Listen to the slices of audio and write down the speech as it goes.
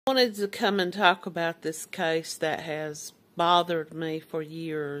I wanted to come and talk about this case that has bothered me for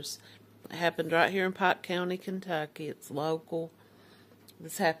years. It happened right here in Pike County, Kentucky. It's local.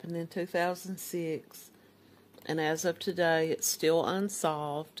 This happened in 2006, and as of today, it's still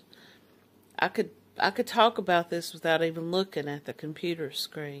unsolved. I could talk about this without even looking at the computer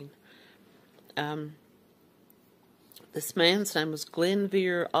screen. This man's name was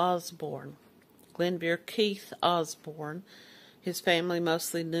Glinver Osborne. Glinver Keith Osborne. His family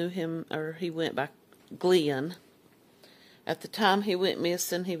mostly knew him, or he went by Glenn. At the time he went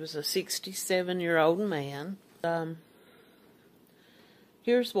missing, he was a 67-year-old man.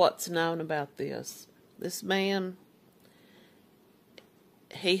 Here's what's known about this. This man,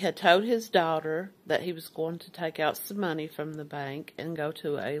 he had told his daughter that he was going to take out some money from the bank and go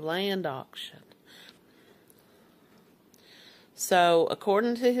to a land auction. So,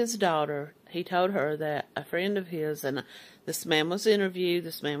 according to his daughter, he told her that a friend of his, and this man was interviewed,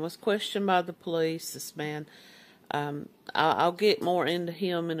 this man was questioned by the police, this man, I'll get more into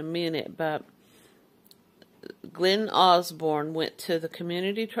him in a minute, but Glenn Osborne went to the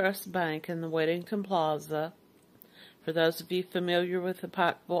Community Trust Bank in the Weddington Plaza. For those of you familiar with the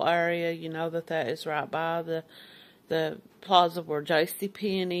Pikeville area, you know that that is right by the plaza where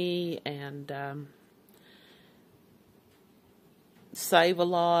JCPenney and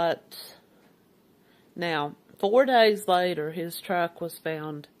Save-A-Lot. Now, 4 days later, his truck was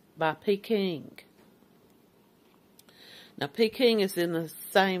found by Peking. Now, Peking is in the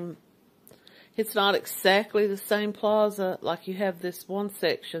same, it's not exactly the same plaza. Like, you have this one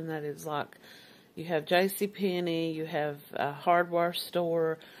section that is like, you have JCPenney, you have a hardware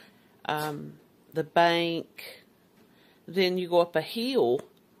store, the bank. Then you go up a hill.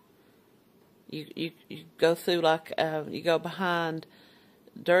 You go through like, you go behind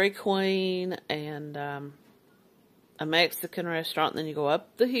Dairy Queen and a Mexican restaurant, and then you go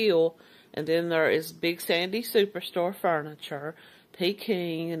up the hill, and then there is Big Sandy Superstore Furniture,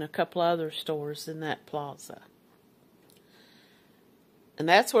 Peking, and a couple other stores in that plaza. And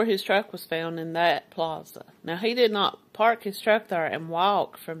that's where his truck was found, in that plaza. Now, he did not park his truck there and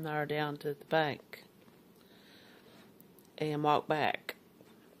walk from there down to the bank and walk back.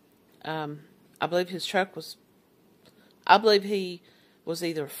 I believe his truck was, I believe he was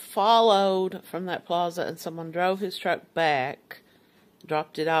either followed from that plaza and someone drove his truck back,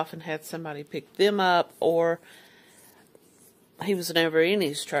 dropped it off and had somebody pick them up, or he was never in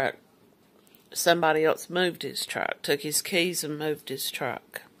his truck. Somebody else moved his truck, took his keys and moved his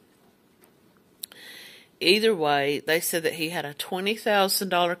truck. Either way, they said that he had a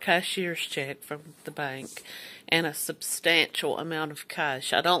 $20,000 cashier's check from the bank and a substantial amount of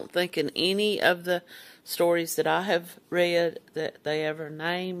cash. I don't think in any of the stories that I have read that they ever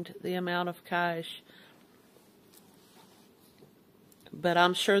named the amount of cash. But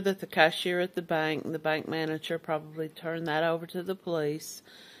I'm sure that the cashier at the bank and the bank manager probably turned that over to the police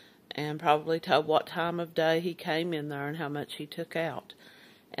and probably told what time of day he came in there and how much he took out.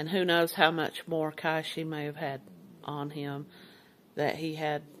 And who knows how much more cash he may have had on him that he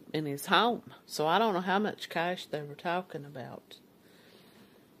had in his home. So I don't know how much cash they were talking about.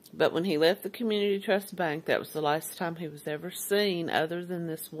 But when he left the Community Trust Bank, that was the last time he was ever seen, other than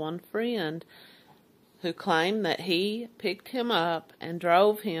this one friend who claimed that he picked him up and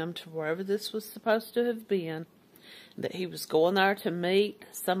drove him to wherever this was supposed to have been, that he was going there to meet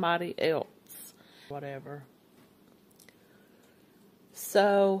somebody else, whatever.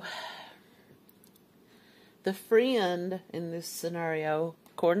 So, the friend in this scenario,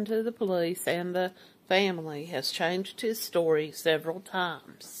 according to the police and the family, has changed his story several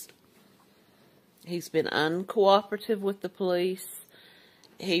times. He's been uncooperative with the police.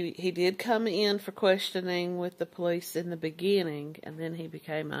 He did come in for questioning with the police in the beginning, and then he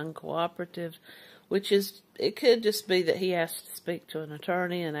became uncooperative, which is, it could just be that he asked to speak to an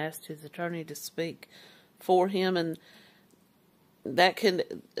attorney and asked his attorney to speak for him, and that can,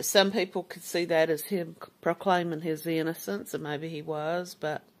 some people could see that as him proclaiming his innocence, and maybe he was,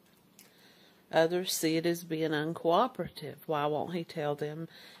 but others see it as being uncooperative. Why won't he tell them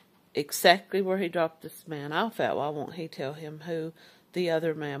exactly where he dropped this man off at? Why won't he tell him who the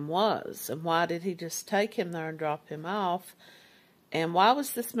other man was? And why did he just take him there and drop him off? And why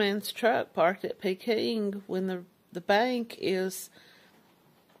was this man's truck parked at Peking when the bank is,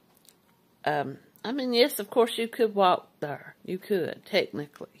 I mean, yes, of course you could walk there. You could,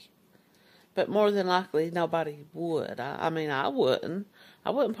 technically. But more than likely, nobody would. I mean, I wouldn't. I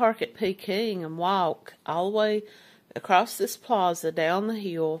wouldn't park at Peking and walk all the way across this plaza, down the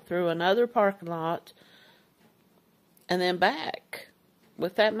hill, through another parking lot, and then back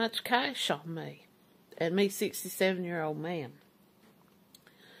with that much cash on me. And me, 67-year-old man.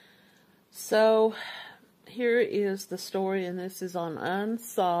 So, here is the story, and this is on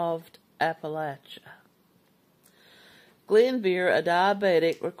Unsolved Appalachia. Glinver, a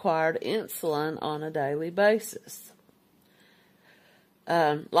diabetic, required insulin on a daily basis.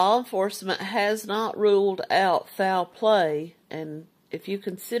 Law enforcement has not ruled out foul play, and if you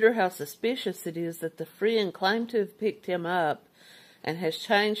consider how suspicious it is that the friend claimed to have picked him up and has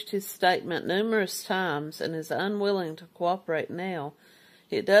changed his statement numerous times and is unwilling to cooperate now,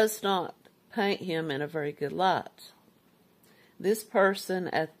 it does not paint him in a very good light. This person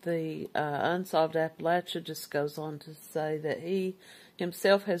at the Unsolved Appalachia just goes on to say that he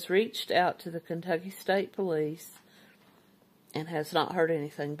himself has reached out to the Kentucky State Police and has not heard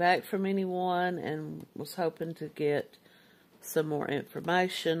anything back from anyone, and was hoping to get some more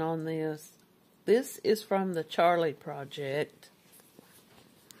information on this. This is from the Charlie Project.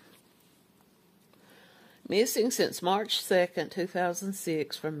 Missing since March 2nd,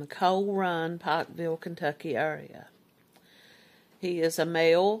 2006 from the Coal Run, Pikeville, Kentucky area. He is a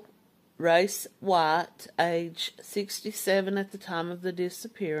male, race white, age 67 at the time of the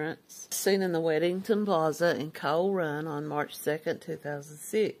disappearance, seen in the Weddington Plaza in Coal Run on March 2nd,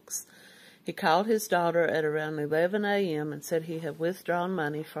 2006. He called his daughter at around 11 a.m. and said he had withdrawn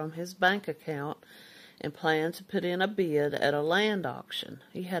money from his bank account and planned to put in a bid at a land auction.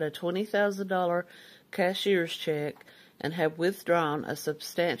 He had a $20,000 cashier's check and had withdrawn a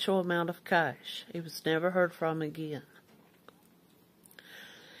substantial amount of cash. He was never heard from again.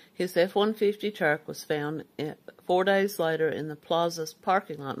 His F-150 truck was found 4 days later in the plaza's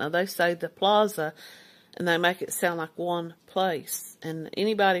parking lot. Now, they say the plaza, and they make it sound like one place. And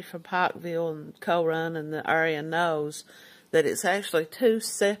anybody from Pikeville and Coal Run and the area knows that it's actually two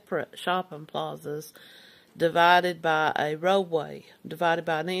separate shopping plazas divided by a roadway, divided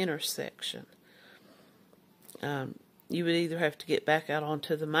by an intersection. You would either have to get back out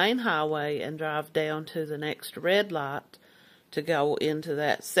onto the main highway and drive down to the next red light to go into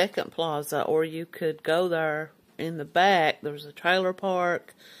that second plaza, or you could go there in the back. There's a trailer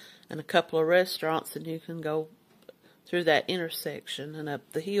park and a couple of restaurants, and you can go through that intersection and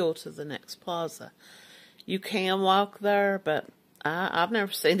up the hill to the next plaza. You can walk there, but I've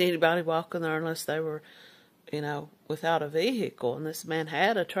never seen anybody walking there unless they were, without a vehicle. And this man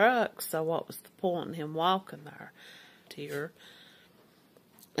had a truck, so what was the point in him walking there? Here.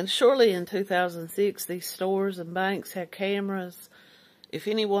 And surely in 2006, these stores and banks had cameras. If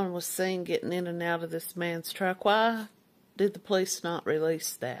anyone was seen getting in and out of this man's truck, why did the police not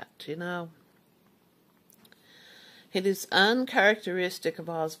release that, It is uncharacteristic of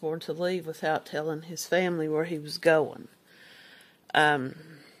Osborne to leave without telling his family where he was going. And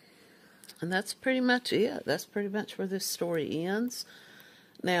that's pretty much it. That's pretty much where this story ends.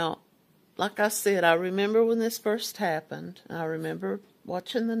 Now, like I said, I remember when this first happened. I remember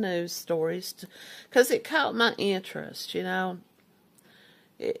watching the news stories because it caught my interest,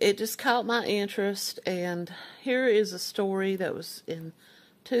 It just caught my interest, and here is a story that was in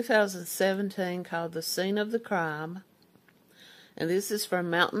 2017 called The Scene of the Crime. And this is from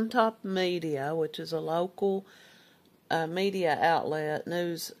Mountaintop Media, which is a local media outlet,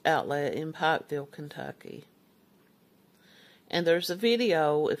 news outlet in Pikeville, Kentucky. And there's a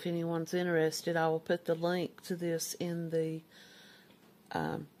video, if anyone's interested. I will put the link to this in the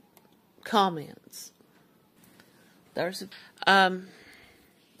comments. There's I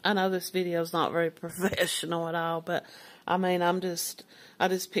know this video is not very professional at all, but I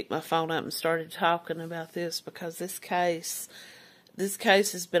just picked my phone up and started talking about this because this case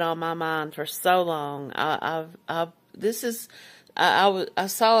has been on my mind for so long. I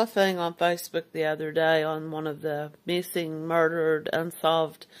saw a thing on Facebook the other day on one of the missing, murdered,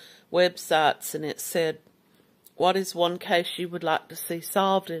 unsolved websites, and it said, "What is one case you would like to see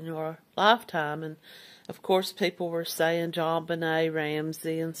solved in your lifetime?" And of course, people were saying John Benet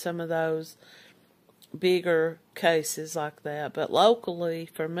Ramsey and some of those bigger cases like that. But locally,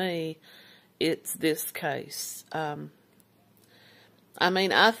 for me, it's this case. I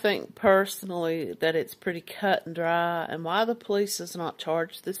think personally that it's pretty cut and dry. And why the police has not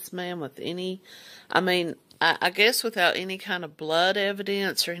charged this man with any, I guess without any kind of blood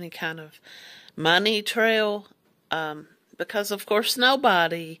evidence or any kind of money trail. Because, of course,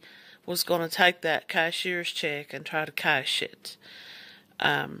 nobody was going to take that cashier's check and try to cash it.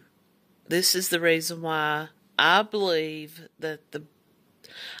 This is the reason why I believe that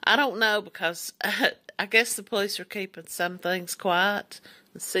I don't know, because I guess the police are keeping some things quiet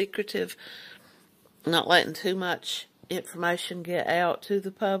and secretive, not letting too much information get out to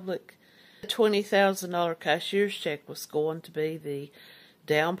the public. The $20,000 cashier's check was going to be the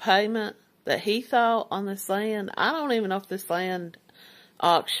down payment that he thought on this land. I don't even know if this land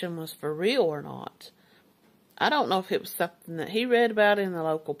auction was for real or not. I don't know if it was something that he read about in the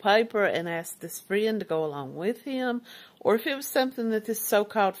local paper and asked this friend to go along with him, or if it was something that this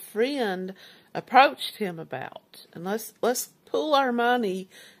so-called friend approached him about. And let's pool our money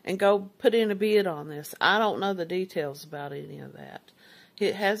and go put in a bid on this. I don't know the details about any of that.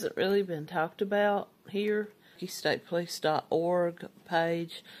 It hasn't really been talked about here. KentuckyStatePolice.org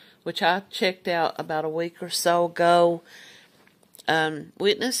page, which I checked out about a week or so ago.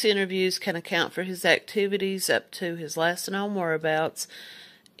 Witness interviews can account for his activities up to his last known whereabouts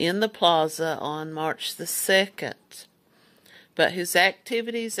in the plaza on March the 2nd. But his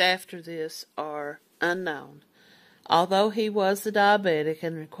activities after this are unknown. Although he was a diabetic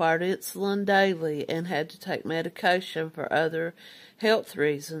and required insulin daily and had to take medication for other health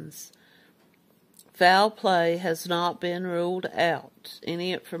reasons, foul play has not been ruled out.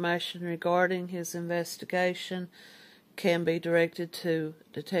 Any information regarding his investigation can be directed to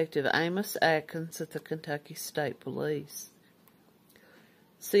Detective Amos Atkins at the Kentucky State Police.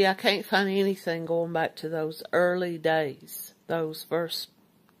 See, I can't find anything going back to those early days, those first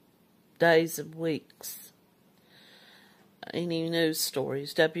days and weeks. Any news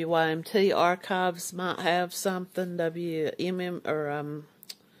stories. WYMT archives might have something.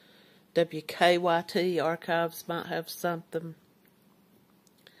 WKYT archives might have something.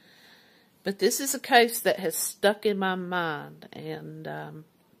 But this is a case that has stuck in my mind. And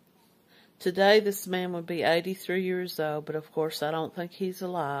today this man would be 83 years old. But of course I don't think he's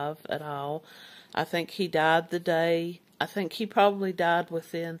alive at all. I think he died the day. I think he probably died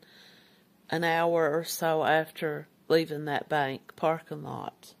within an hour or so after leaving that bank parking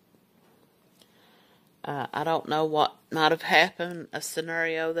lot. I don't know what might have happened. A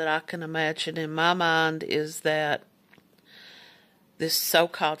scenario that I can imagine in my mind is that this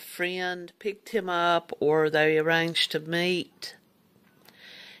so-called friend picked him up, or they arranged to meet.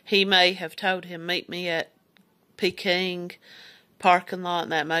 He may have told him, meet me at Peking parking lot,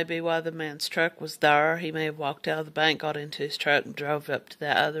 and that may be why the man's truck was there. He may have walked out of the bank, got into his truck, and drove up to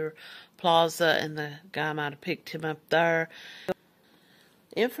that other plaza, and the guy might have picked him up there.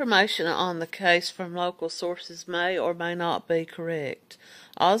 Information on the case from local sources may or may not be correct.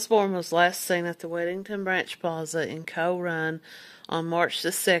 Osborne was last seen at the Weddington Branch Plaza in Coe Run on March the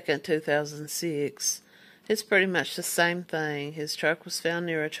 2nd, 2006. It's pretty much the same thing. His truck was found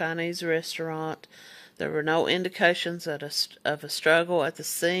near a Chinese restaurant. There were no indications of a struggle at the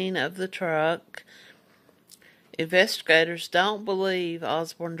scene of the truck. Investigators don't believe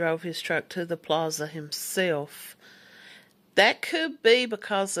Osborne drove his truck to the plaza himself. That could be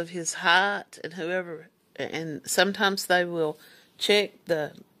because of his height and sometimes they will check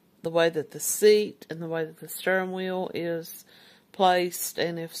the way that the seat and the way that the steering wheel is placed.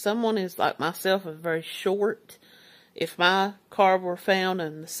 And if someone is like myself, is very short, if my car were found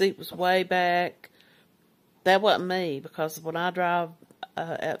and the seat was way back, that wasn't me, because when I drive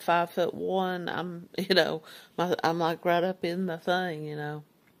at 5'1", I'm like right up in the thing,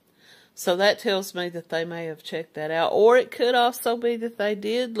 So that tells me that they may have checked that out. Or it could also be that they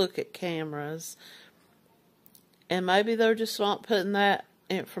did look at cameras, and maybe they're just not putting that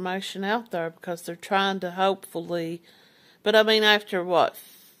information out there because they're trying to hopefully. But I mean, after what,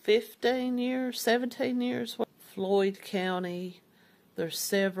 15 years, 17 years? Floyd County. There's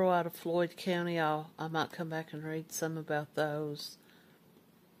several out of Floyd County. I might come back and read some about those.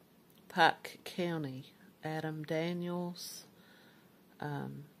 Pike County. Adam Daniels.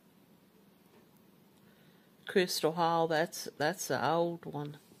 Crystal Hall, that's the old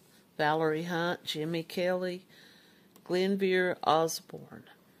one. Valerie Hunt, Jimmy Kelly, Glinver Osborne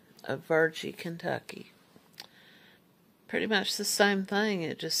of Virgie, Kentucky. Pretty much the same thing.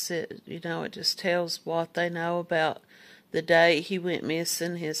 It just it just tells what they know about the day he went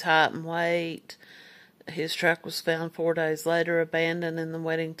missing, his height and weight. His truck was found 4 days later, abandoned in the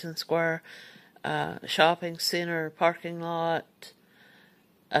Weddington Square shopping center parking lot.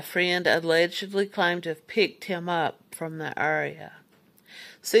 A friend allegedly claimed to have picked him up from the area.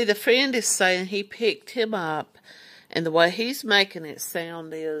 See, the friend is saying he picked him up, and the way he's making it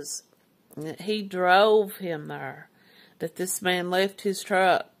sound is that he drove him there, that this man left his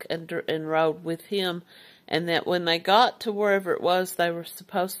truck and rode with him, and that when they got to wherever it was they were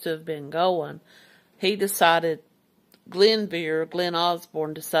supposed to have been going, he decided, Glen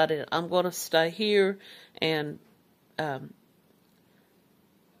Osborne decided, I'm going to stay here and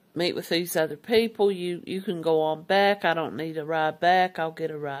meet with these other people. You can go on back. I don't need a ride back. I'll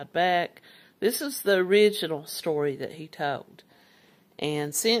get a ride back. This is the original story that he told.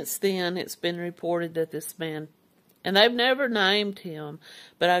 And since then, it's been reported that this man, and they've never named him,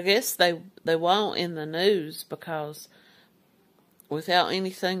 but I guess they won't in the news, because without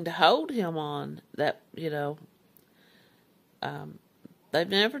anything to hold him on. That, you know, they've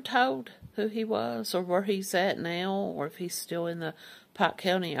never told who he was or where he's at now, or if he's still in the Pike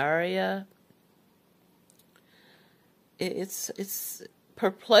County area. It's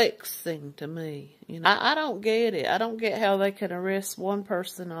perplexing to me. You know, I don't get it. I don't get how they can arrest one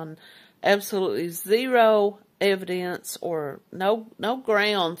person on absolutely zero evidence or no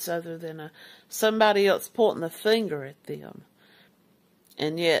grounds other than somebody else pointing the finger at them.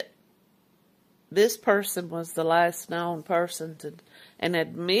 And yet, this person was the last known person to, and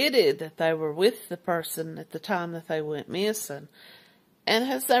admitted that they were with the person at the time that they went missing, and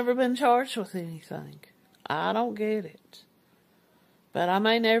has never been charged with anything. I don't get it. But I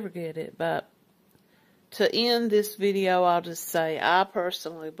may never get it. But to end this video, I'll just say I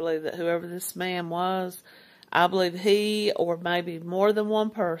personally believe that whoever this man was, I believe he, or maybe more than one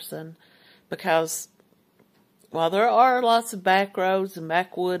person, because while there are lots of back roads and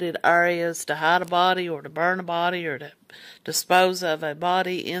backwooded areas to hide a body or to burn a body or to dispose of a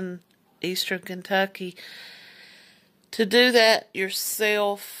body in eastern Kentucky, to do that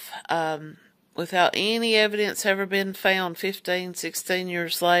yourself without any evidence ever been found 15, 16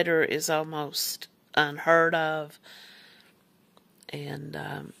 years later is almost unheard of. And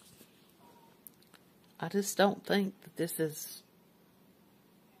I just don't think that this is...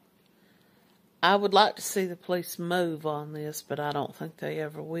 I would like to see the police move on this, but I don't think they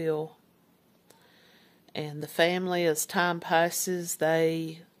ever will. And the family, as time passes,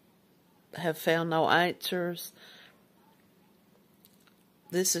 they have found no answers.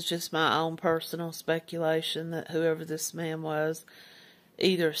 This is just my own personal speculation that whoever this man was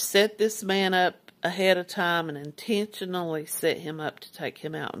either set this man up ahead of time and intentionally set him up to take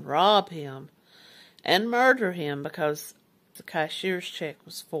him out and rob him and murder him because the cashier's check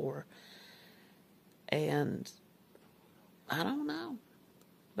was for. And I don't know.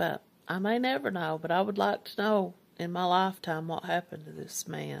 But I may never know. But I would like to know in my lifetime what happened to this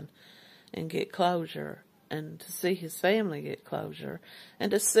man and get closure. And to see his family get closure.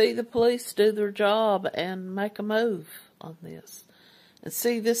 And to see the police do their job and make a move on this. And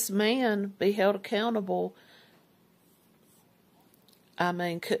see this man be held accountable. I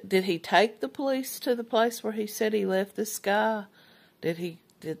mean, did he take the police to the place where he said he left this guy?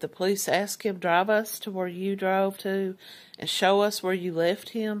 Did the police ask him, drive us to where you drove to and show us where you left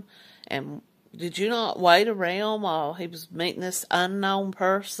him? And did you not wait around while he was meeting this unknown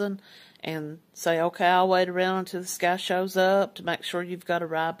person and say, okay, I'll wait around until this guy shows up to make sure you've got a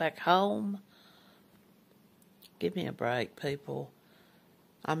ride back home? Give me a break, people.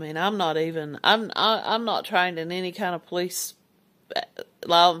 I mean, I'm not trained in any kind of police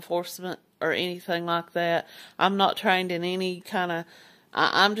law enforcement or anything like that. I'm not trained in any kind of...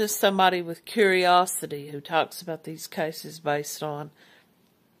 I'm just somebody with curiosity who talks about these cases based on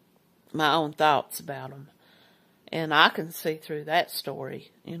my own thoughts about them. And I can see through that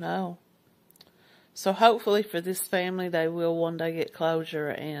story, you know. So hopefully for this family, they will one day get closure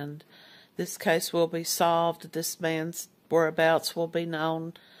and this case will be solved. This man's whereabouts will be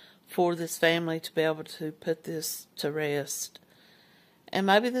known for this family to be able to put this to rest. And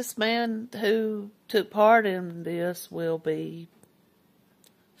maybe this man who took part in this will be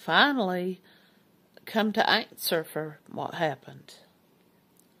finally come to answer for what happened.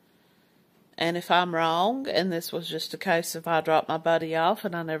 And if I'm wrong, and this was just a case of I dropped my buddy off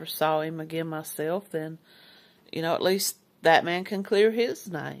and I never saw him again myself, then, you know, at least that man can clear his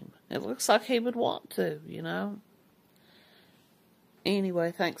name. It looks like he would want to, you know.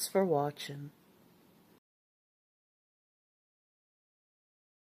 Anyway, thanks for watching.